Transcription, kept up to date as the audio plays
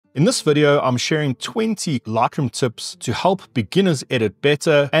In this video, I'm sharing 20 Lightroom tips to help beginners edit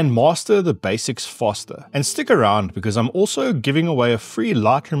better and master the basics faster. And stick around because I'm also giving away a free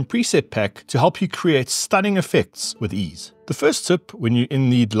Lightroom preset pack to help you create stunning effects with ease. The first tip when you're in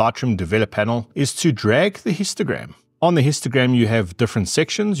the Lightroom Develop panel is to drag the histogram. On the histogram, you have different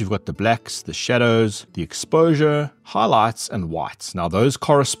sections. You've got the blacks, the shadows, the exposure, highlights, and whites. Now those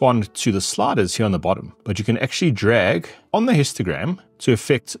correspond to the sliders here on the bottom, but you can actually drag on the histogram to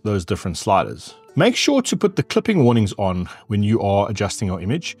affect those different sliders. Make sure to put the clipping warnings on when you are adjusting your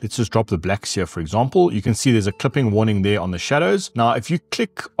image. Let's just drop the blacks here, for example. You can see there's a clipping warning there on the shadows. Now, if you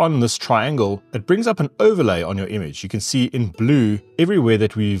click on this triangle, it brings up an overlay on your image. You can see in blue everywhere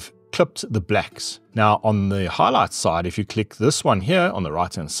that we've clipped the blacks. Now on the highlights side, if you click this one here on the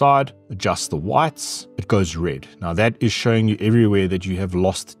right hand side, adjust the whites, it goes red. Now that is showing you everywhere that you have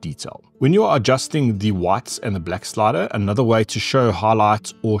lost detail. When you are adjusting the whites and the black slider, another way to show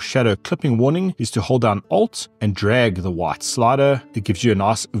highlight or shadow clipping warning is to hold down Alt and drag the white slider. It gives you a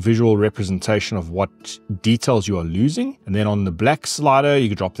nice visual representation of what details you are losing. And then on the black slider, you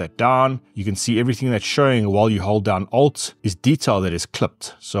can drop that down. You can see everything that's showing while you hold down Alt is detail that is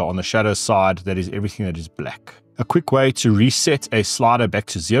clipped. So on the shadow side, that is everything that is black. A quick way to reset a slider back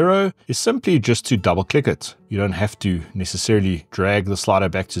to 0 is simply just to double click it. You don't have to necessarily drag the slider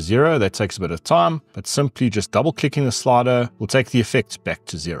back to 0. That takes a bit of time, but simply just double clicking the slider will take the effect back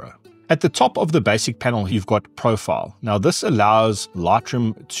to 0. At the top of the basic panel, you've got Profile. Now this allows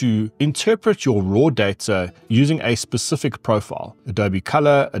Lightroom to interpret your raw data using a specific profile. Adobe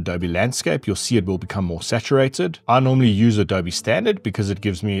Color, Adobe Landscape, you'll see it will become more saturated. I normally use Adobe Standard because it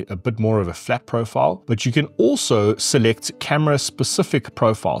gives me a bit more of a flat profile, but you can also select camera specific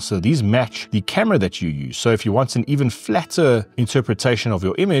profiles. So these match the camera that you use. So if you want an even flatter interpretation of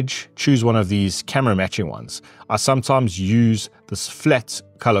your image, choose one of these camera matching ones. I sometimes use this flat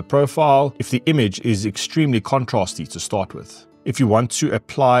color profile if the image is extremely contrasty to start with. If you want to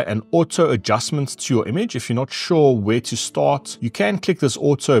apply an auto adjustment to your image, if you're not sure where to start, you can click this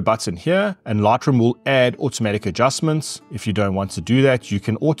auto button here and Lightroom will add automatic adjustments. If you don't want to do that, you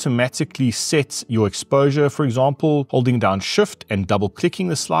can automatically set your exposure, for example, holding down Shift and double clicking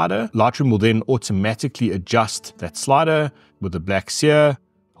the slider. Lightroom will then automatically adjust that slider with the blacks here.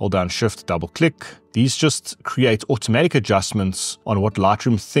 Hold down Shift, double click. These just create automatic adjustments on what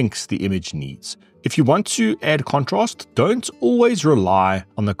Lightroom thinks the image needs. If you want to add contrast, don't always rely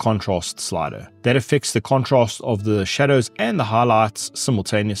on the contrast slider. That affects the contrast of the shadows and the highlights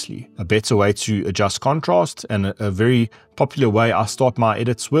simultaneously. A better way to adjust contrast, and a very popular way I start my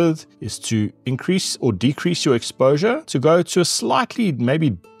edits with, is to increase or decrease your exposure to go to a slightly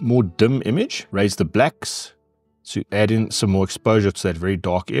maybe more dim image. Raise the blacks to add in some more exposure to that very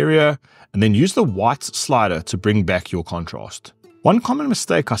dark area, and then use the white slider to bring back your contrast. One common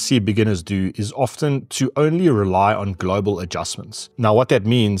mistake I see beginners do is often to only rely on global adjustments. Now what that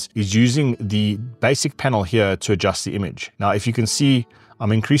means is using the basic panel here to adjust the image. Now if you can see,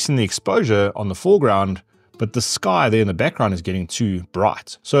 I'm increasing the exposure on the foreground, but the sky there in the background is getting too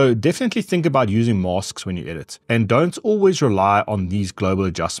bright. So definitely think about using masks when you edit, and don't always rely on these global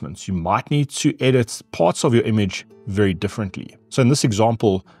adjustments. You might need to edit parts of your image very differently. So in this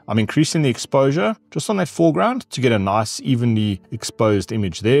example, I'm increasing the exposure just on that foreground to get a nice evenly exposed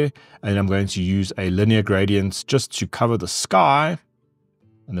image there. And I'm going to use a linear gradient just to cover the sky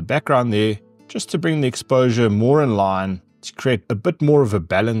and the background there, just to bring the exposure more in line, to create a bit more of a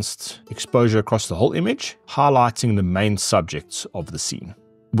balanced exposure across the whole image, highlighting the main subjects of the scene.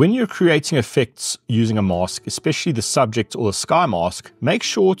 When you're creating effects using a mask, especially the subject or the sky mask, make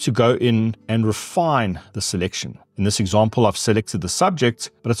sure to go in and refine the selection. In this example, I've selected the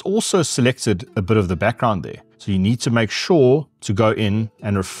subject, but it's also selected a bit of the background there. So you need to make sure to go in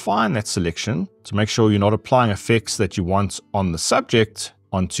and refine that selection to make sure you're not applying effects that you want on the subject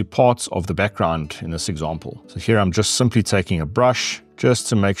onto parts of the background in this example. So here I'm just simply taking a brush just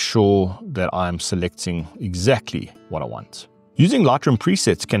to make sure that I'm selecting exactly what I want. Using Lightroom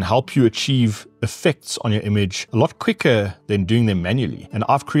presets can help you achieve effects on your image a lot quicker than doing them manually. And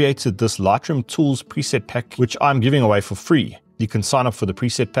I've created this Lightroom Tools preset pack, which I'm giving away for free. You can sign up for the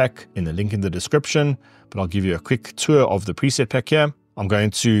preset pack in the link in the description, but I'll give you a quick tour of the preset pack here. I'm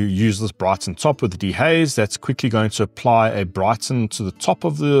going to use this brighten top with the dehaze. That's quickly going to apply a brighten to the top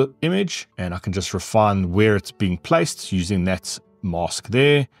of the image, and I can just refine where it's being placed using that mask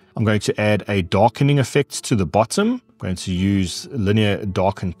there. I'm going to add a darkening effect to the bottom. I'm going to use linear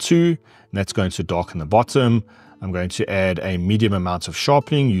darken 2, and that's going to darken the bottom. I'm going to add a medium amount of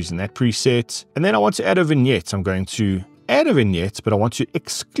sharpening using that preset. And then I want to add a vignette. I'm going to add a vignette, but I want to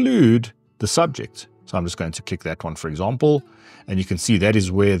exclude the subject. So I'm just going to click that one, for example, and you can see that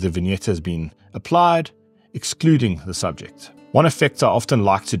is where the vignette has been applied, excluding the subject. One effect I often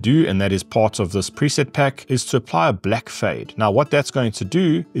like to do, and that is part of this preset pack, is to apply a black fade. Now what that's going to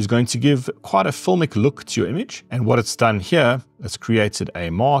do is going to give quite a filmic look to your image. And what it's done here, it's created a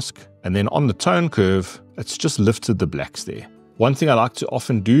mask, and then on the tone curve, it's just lifted the blacks there. One thing I like to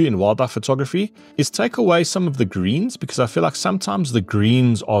often do in wildlife photography is take away some of the greens, because I feel like sometimes the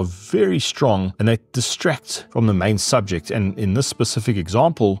greens are very strong and they distract from the main subject. And in this specific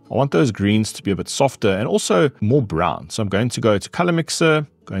example, I want those greens to be a bit softer and also more brown. So I'm going to go to color mixer,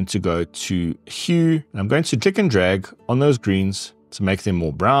 going to go to hue, and I'm going to click and drag on those greens to make them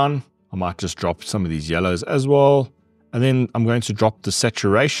more brown. I might just drop some of these yellows as well. And then I'm going to drop the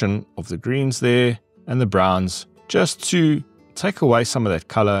saturation of the greens there and the browns just to take away some of that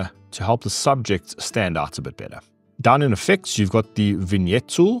color to help the subject stand out a bit better. Down in effects, you've got the vignette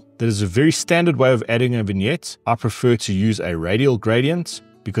tool. That is a very standard way of adding a vignette. I prefer to use a radial gradient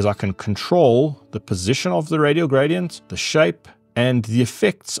because I can control the position of the radial gradient, the shape, and the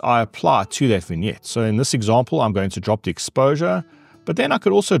effects I apply to that vignette. So in this example, I'm going to drop the exposure, but then I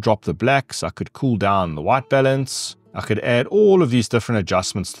could also drop the blacks. I could cool down the white balance. I could add all of these different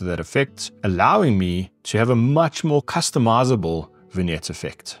adjustments to that effect, allowing me to have a much more customizable vignette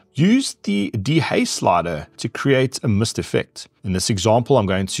effect. Use the dehaze slider to create a mist effect. In this example, I'm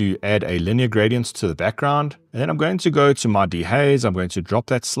going to add a linear gradient to the background, and then I'm going to go to my dehaze. I'm going to drop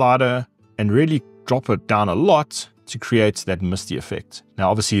that slider and really drop it down a lot to create that misty effect. Now,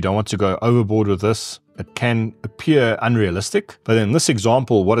 obviously you don't want to go overboard with this. It can appear unrealistic, but in this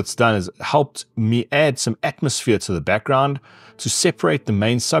example, what it's done is helped me add some atmosphere to the background to separate the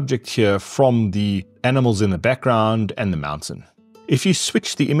main subject here from the animals in the background and the mountain. If you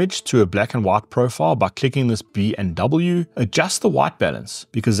switch the image to a black and white profile by clicking this B and W, adjust the white balance,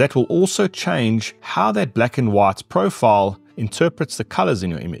 because that will also change how that black and white profile interprets the colors in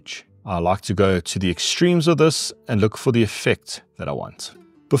your image. I like to go to the extremes of this and look for the effect that I want.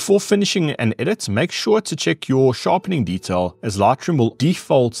 Before finishing an edit, make sure to check your sharpening detail, as Lightroom will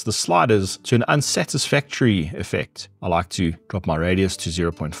default the sliders to an unsatisfactory effect. I like to drop my radius to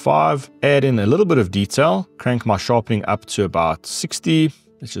 0.5, add in a little bit of detail, crank my sharpening up to about 60.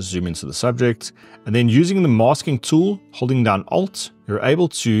 Let's just zoom into the subject. And then using the masking tool, holding down Alt, you're able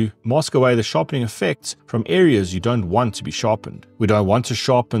to mask away the sharpening effect from areas you don't want to be sharpened. We don't want to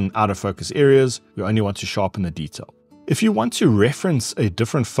sharpen out of focus areas. We only want to sharpen the detail. If you want to reference a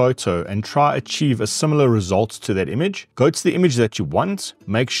different photo and try achieve a similar result to that image, go to the image that you want.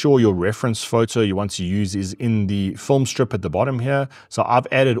 Make sure your reference photo you want to use is in the film strip at the bottom here. So I've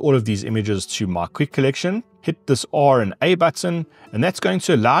added all of these images to my quick collection. Hit this R and A button, and that's going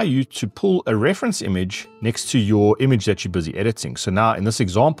to allow you to pull a reference image next to your image that you're busy editing. So now in this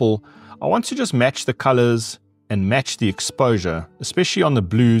example, I want to just match the colors and match the exposure, especially on the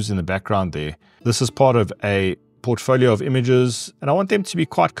blues in the background there. This is part of a portfolio of images, and I want them to be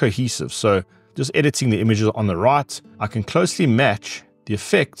quite cohesive. So just editing the images on the right, I can closely match the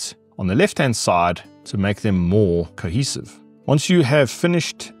effect on the left-hand side to make them more cohesive. Once you have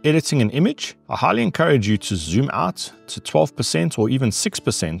finished editing an image, I highly encourage you to zoom out to 12% or even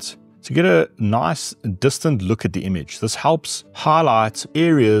 6% to get a nice distant look at the image. This helps highlight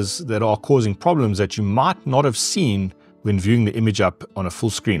areas that are causing problems that you might not have seen when viewing the image up on a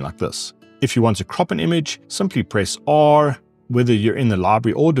full screen like this. If you want to crop an image, simply press R, whether you're in the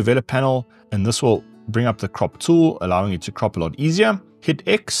library or develop panel, and this will bring up the crop tool, allowing you to crop a lot easier. Hit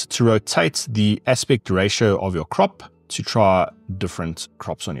X to rotate the aspect ratio of your crop to try different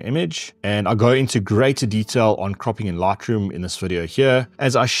crops on your image. And I go into greater detail on cropping in Lightroom in this video here,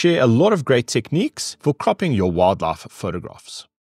 as I share a lot of great techniques for cropping your wildlife photographs.